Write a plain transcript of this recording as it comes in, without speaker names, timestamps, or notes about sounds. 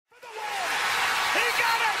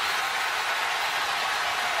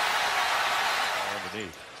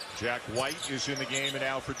Jack White is in the game and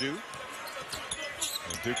out for Duke.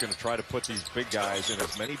 And Duke going to try to put these big guys in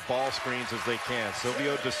as many ball screens as they can.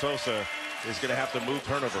 Silvio De Sousa is going to have to move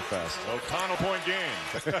turnover fest. O'Connell point game.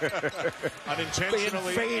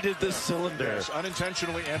 Unintentionally. They invaded the cylinder. Yes,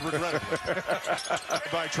 unintentionally and regrettably.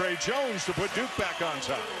 By Trey Jones to put Duke back on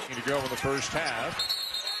top. To go in the first half.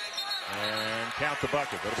 And count the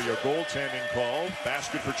bucket. That'll be a goaltending call.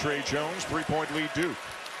 Basket for Trey Jones. 3-point lead Duke.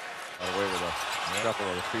 Got away with a shuffle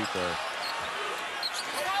of the feet there.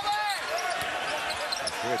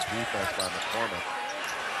 Good defense by McCormick.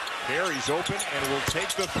 Carey's open and will take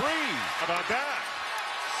the three. How about that?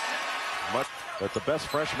 But the best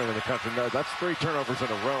freshman in the country knows that's 3 turnovers in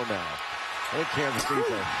a row now. I think Kansas City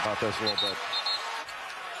about this a little bit.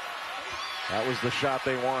 That was the shot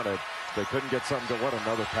they wanted. They couldn't get something to what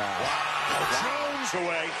another pass. Wow. Jones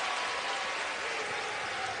away.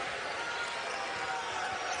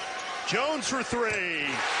 Jones for 3.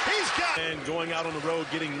 He's got it. And going out on the road,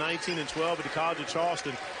 getting 19 and 12 at the College of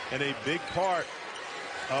Charleston, and a big part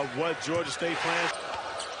of what Georgia State plans.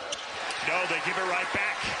 No, they give it right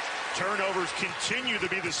back. Turnovers continue to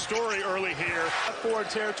be the story early here. Foreign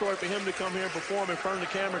territory for him to come here and perform in front of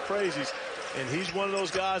the camera crazies. And he's one of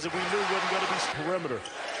those guys that we knew wasn't going to be perimeter.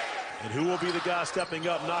 And who will be the guy stepping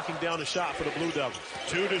up, knocking down the shot for the Blue Devils?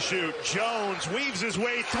 2 to shoot. Jones weaves his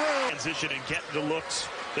way through. Transition and get the looks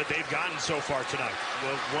that they've gotten so far tonight.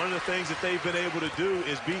 Well, one of the things that they've been able to do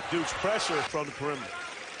is beat Duke's pressure from the perimeter.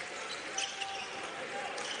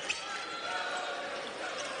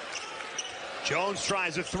 Jones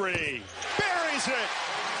tries a 3. Buries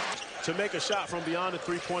it. To make a shot from beyond the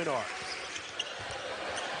three-point arc.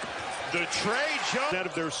 The Trey Jones out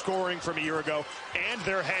of their scoring from a year ago and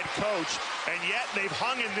their head coach, and yet they've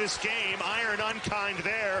hung in this game. Iron unkind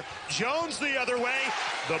there. Jones the other way.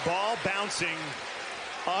 The ball bouncing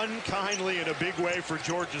unkindly in a big way for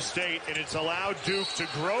Georgia State, and it's allowed Duke to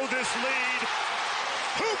grow this lead.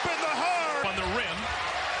 Hoop in the heart. On the rim,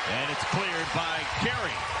 and it's cleared by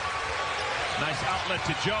Carey. Nice outlet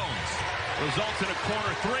to Jones. Results in a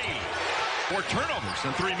corner 3. 4 turnovers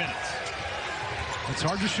in 3 minutes. It's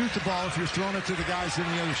hard to shoot the ball if you're throwing it to the guys in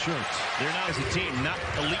the other shirts. They're now, as a team, not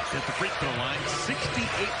elite at the free throw line.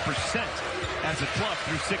 68% as a club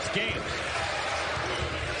through 6 games.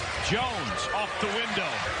 Jones off the window.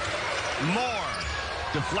 Moore.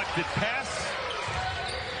 Deflected pass.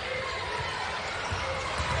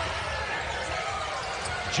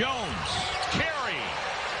 Jones. Carey.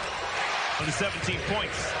 The 17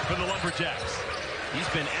 points for the Lumberjacks. He's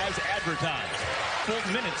been as advertised.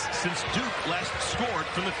 Full minutes since Duke last scored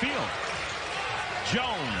from the field.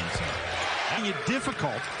 Jones. Making it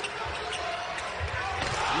difficult.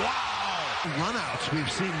 Wow. Runouts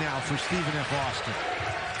we've seen now for Stephen F. Austin.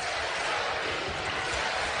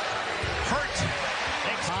 Hurt.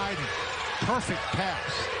 Perfect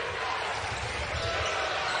pass.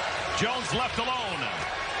 Jones left alone.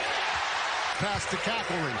 Pass to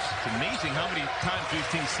Cackleries. It's amazing how many times we've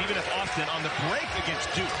seen Stephen F. Austin on the break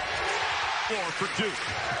against Duke. For Duke.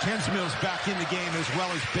 Kensmill's back in the game as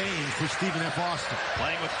well as Bain for Stephen F. Austin.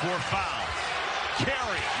 Playing with 4 fouls.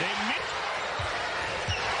 Carey. They miss.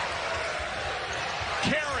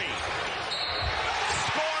 Carey.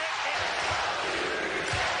 Score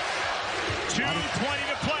it. 2:20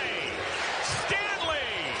 to play. Stanley.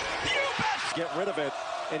 You bet. Get rid of it.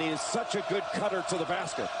 And he is such a good cutter to the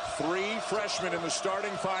basket. 3 freshmen in the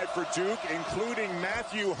starting 5 for Duke, including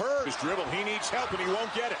Matthew Hurd. His dribble, he needs help and he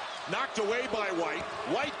won't get it. Knocked away by White.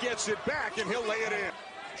 White gets it back and he'll lay it in.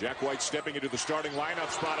 Jack White stepping into the starting lineup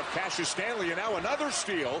spot of Cassius Stanley, and now another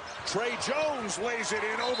steal. Trey Jones lays it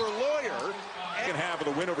in over Lawyer. Second half of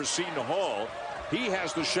the win over Seton Hall. He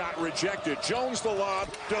has the shot rejected. Jones the lob.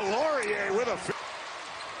 DeLaurier with a...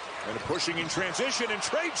 And pushing in transition, and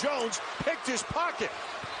Trey Jones picked his pocket.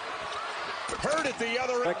 Hurt at the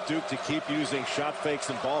other end. Duke to keep using shot fakes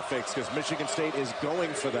and ball fakes because Michigan State is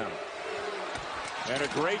going for them. And a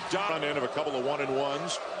great dot end of a couple of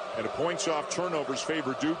 1-and-1s. And a points off turnovers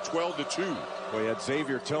favor Duke 12-2. We had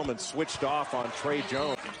Xavier Tillman switched off on Trey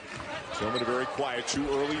Jones. Tillman very quiet. 2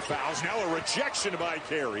 early fouls. Now a rejection by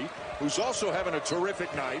Carey, who's also having a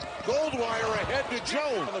terrific night. Goldwire ahead to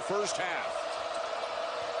Jones in the first half.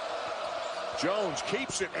 Jones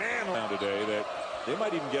keeps it, and now today that they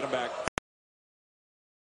might even get him back.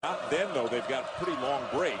 Not then, though. They've got a pretty long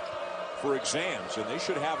break for exams, and they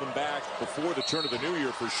should have him back before the turn of the new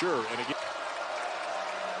year for sure. And again,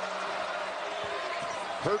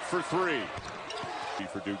 Hurt for 3.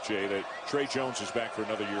 For Duke, Jay, that Trey Jones is back for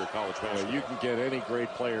another year of college basketball. You can get any great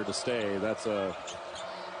player to stay. That's a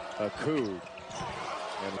coup.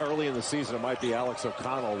 And early in the season, it might be Alex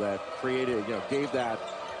O'Connell that created, gave that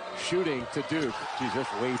shooting to Duke. Geez,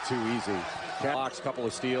 just way too easy. Blocks, couple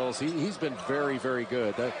of steals. He's been very, very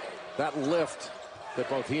good. That lift that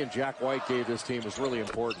both he and Jack White gave this team was really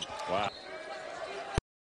important. Wow.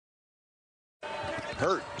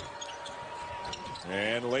 Hurt.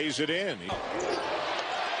 And lays it in.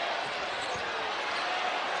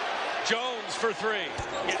 Jones for three.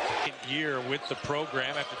 Year with the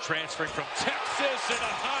program after transferring from Texas and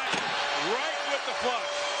a high right with the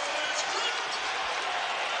flush.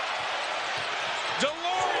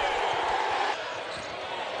 DeLorean.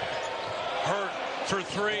 Hurt for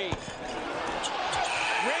three.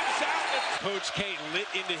 Rims out. Coach K lit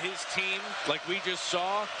into his team like we just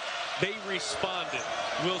saw. They responded.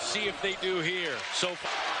 We'll see if they do here. So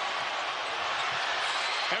far.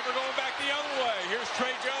 And we're going back the other way. Here's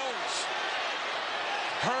Trey Jones.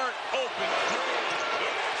 Hurt, open three.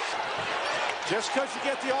 Just because you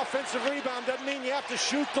get the offensive rebound doesn't mean you have to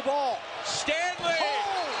shoot the ball. Stanley.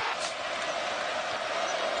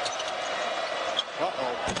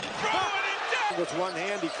 Uh-oh. With one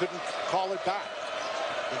hand, he couldn't call it back.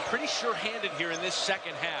 Been pretty sure-handed here in this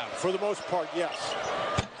second half. For the most part, yes.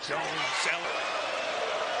 Jones.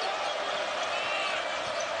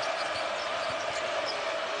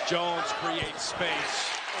 Jones creates space.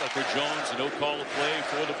 For Jones, no call of play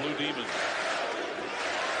for the Blue Demons.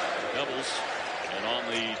 Doubles. And on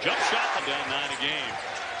the jump shot, down 9 a game.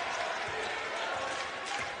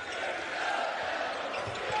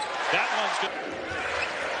 That one's good.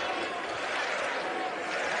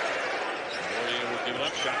 Warrior will give it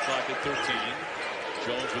up. Shot clock at 13.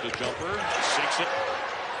 Jones with a jumper. Sinks it.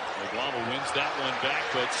 Oklahoma wins that one back,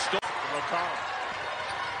 but still.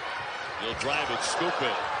 He'll drive it, scoop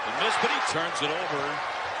it, and miss, but he turns it over.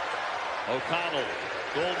 O'Connell,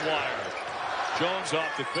 gold wire. Jones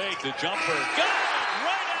off the fake, the jumper. Got it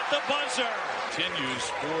right at the buzzer. Continues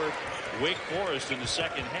for Wake Forest in the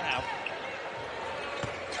second half.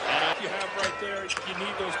 You have right there, you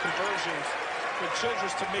need those conversions for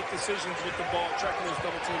Childress to make decisions with the ball, tracking those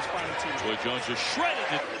double teams, finding teams. Boy, Jones just shredded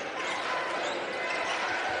it.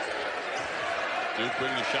 Duke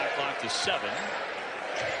bring the shot clock to 7.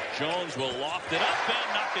 Jones will loft it up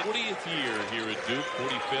and knock it. 40th year here at Duke,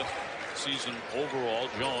 45th season overall.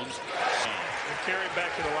 Jones. And carry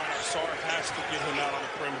back to the line. Sar has to get him out on the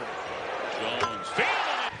perimeter. Jones.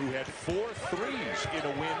 Who had 4 threes in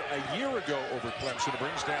a win a year ago over Clemson.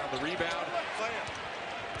 Brings down the rebound.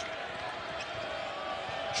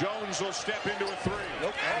 Jones will step into a 3.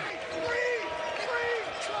 Nope.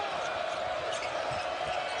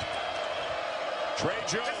 Trey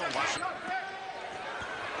Jones.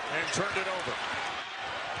 And turned it over.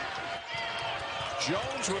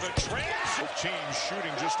 Jones with a transit. Team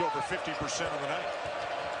shooting just over 50% of the night.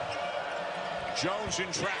 Jones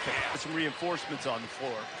in traffic. Some reinforcements on the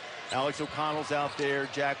floor. Alex O'Connell's out there.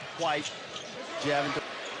 Jack White jabbing.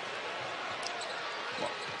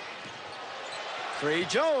 Trey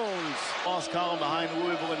Jones. Lost column behind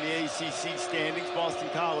Louisville in the ACC standings. Boston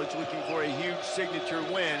College looking for a huge signature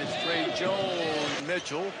win. It's Trey Jones.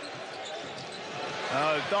 Mitchell.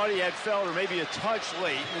 Thought he had Felder maybe a touch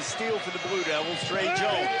late. And a steal for the Blue Devils. Trey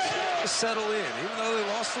Jones. Settle in. Even though they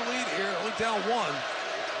lost the lead here, only down 1.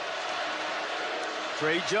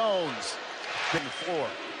 Trey Jones on the floor.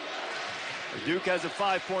 Duke has a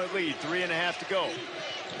 5-point lead. 3.5 to go.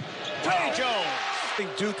 Trey Jones. I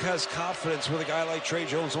think Duke has confidence with a guy like Trey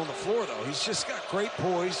Jones on the floor, though. He's just got great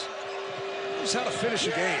poise. Knows how to finish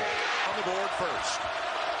a game. On the board first.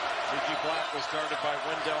 Ricky Black was guarded by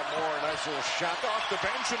Wendell Moore. Nice little shot Off the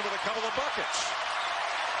bench and with a couple of buckets.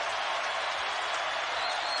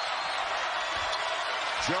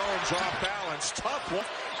 Jones off balance. Tough one.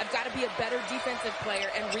 I've got to be a better defensive player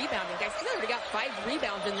and rebounding. Guys, he's already got 5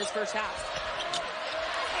 rebounds in this first half.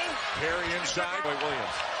 Perry inside by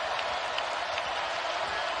Williams.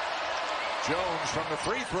 Jones from the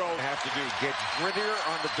free throw. have to do, get grittier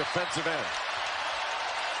on the defensive end.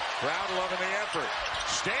 Crowd loving the effort.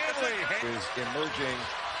 Stanley is emerging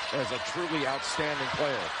as a truly outstanding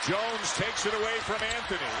player. Jones takes it away from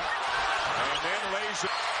Anthony and then lays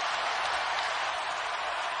it.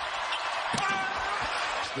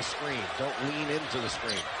 The screen. Don't lean into the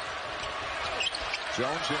screen.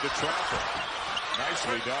 Jones into traffic.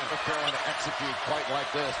 Nicely done. North Carolina execute quite like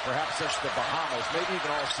this, perhaps since the Bahamas, maybe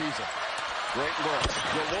even all season. Great look.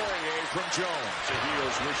 DeLorean from Jones. The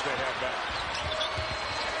Heels wish they had that.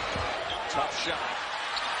 Tough shot.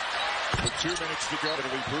 With 2 minutes to go,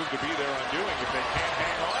 it'll be proved to be their undoing if they can't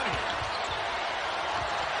hang on here.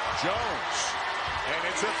 Jones. And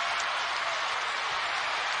it's a...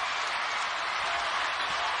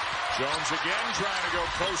 Jones again trying to go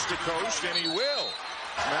coast to coast, and he will.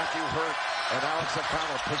 Matthew Hurt And Alex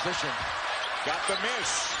O'Connell position. Got the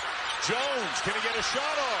miss. Jones, can he get a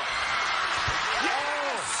shot off?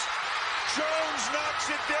 Yes! Jones knocks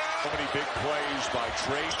it down. So many big plays by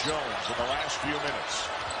Trey Jones in the last few minutes.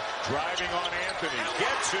 Driving on Anthony,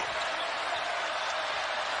 gets it.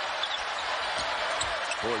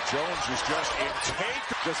 Boy, Jones is just in take.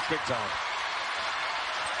 Just big time.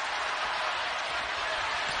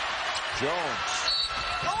 Jones.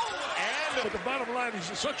 And But the bottom line,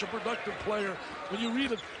 he's such a productive player. When you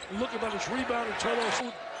read it, look about his rebound and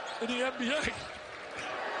turnovers in the NBA.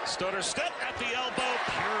 Stutter step at the elbow.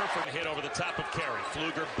 Pure from hit over the top of Carey.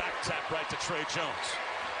 Pfluger back tap right to Trey Jones.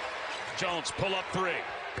 Jones pull up three.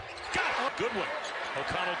 Got it. Good one.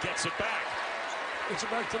 O'Connell gets it back. It's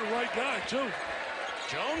back to the right guy, too.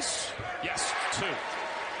 Jones. Yes, two.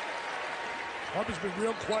 Harper's been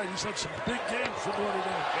real quiet. He's had some big games for Notre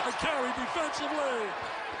Dame. And Carey defensively.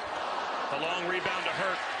 The long rebound to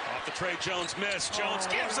Hurt. Off the Trey Jones miss. Jones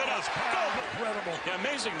gives it up. Incredible. Yeah,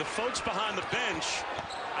 amazing. The folks behind the bench,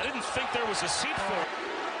 I didn't think there was a seat for it.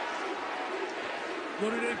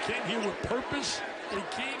 Notre Dame came here with purpose. They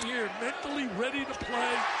came here mentally ready to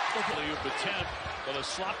play. Alley-oop attempt, but a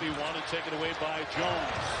sloppy one and taken away by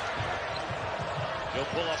Jones. He'll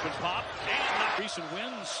pull up and pop. And not recent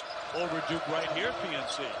wins over Duke right here,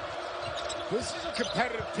 PNC. This is a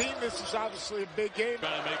competitive team. This is obviously a big game.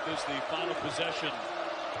 Trying to make this the final possession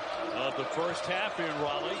of the first half here in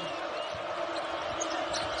Raleigh.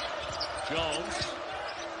 Jones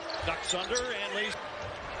ducks under and lays.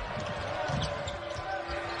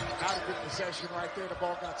 Not a good possession right there. The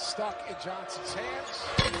ball got stuck in Johnson's hands.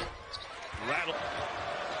 Rattle.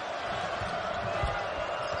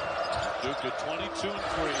 Duke at 22-3,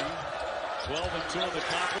 12-2 in the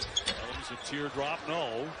conference. That was a teardrop.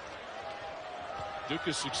 No. Duke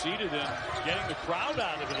has succeeded in getting the crowd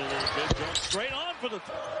out of it a little bit. Jones straight on for the.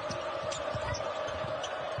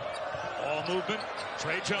 Ball movement.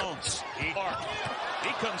 Trey Jones. He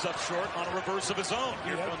comes up short on a reverse of his own.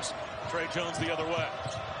 Here comes Trey Jones the other way.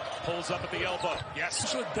 Pulls up at the elbow. Yes.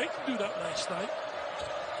 So they can do that last night.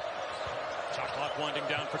 Shot clock winding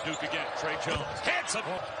down for Duke again. Trey Jones. Hands up.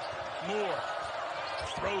 Moore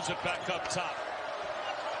throws it back up top.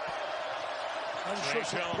 Trey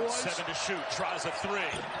Jones, 7 to shoot. Tries a three.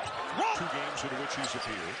 2 games in which he's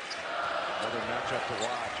appeared. Another matchup to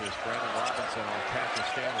watch is Brandon Robinson on Cassius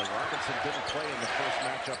Stanley. Robinson didn't play in the first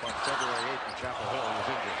matchup on February 8th in Chapel Hill. He was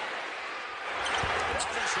injured.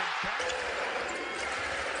 Robinson back.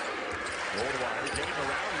 Goldwire getting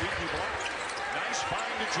around Leaky Black. Nice find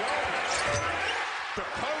to Jones. The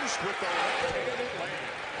post with the left-handed lane.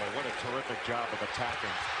 Boy, what a terrific job of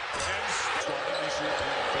attacking. And starting this year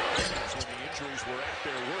when the injuries were at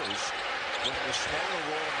their worst. When the smaller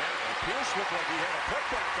role now, Pierce looked like he had a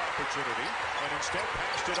putback opportunity and instead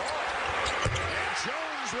passed it off. And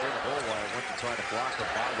Jones Goldwire went to try to block or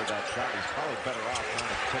bother that shot. He's probably better off trying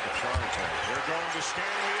to take a charge there. They're going to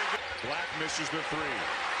Stanley again. Black misses the three.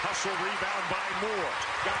 Hustle rebound by Moore.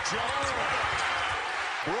 Got Jones.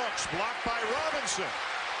 Brooks blocked by Robinson.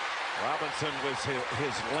 Robinson was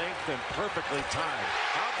his length and perfectly timed.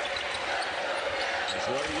 As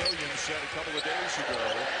Roy Williams said a couple of days ago,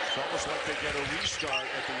 it's almost like they get a restart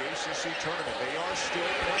at the ACC tournament. They are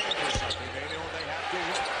still playing for something. They know they have to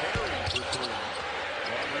win. Carey for three.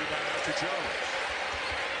 Long rebound out to Jones.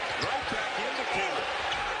 Right back into Carey.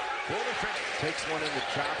 Takes one in the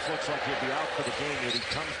chops. Looks like he'll be out for the game. Yet he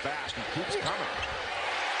comes back. He keeps coming.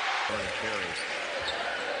 Carey.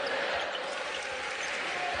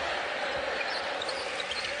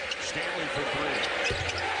 Stanley for three.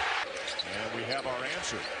 And we have our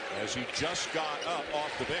answer as he just got up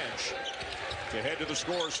off the bench to head to the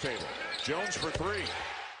scorer's table. Jones for three.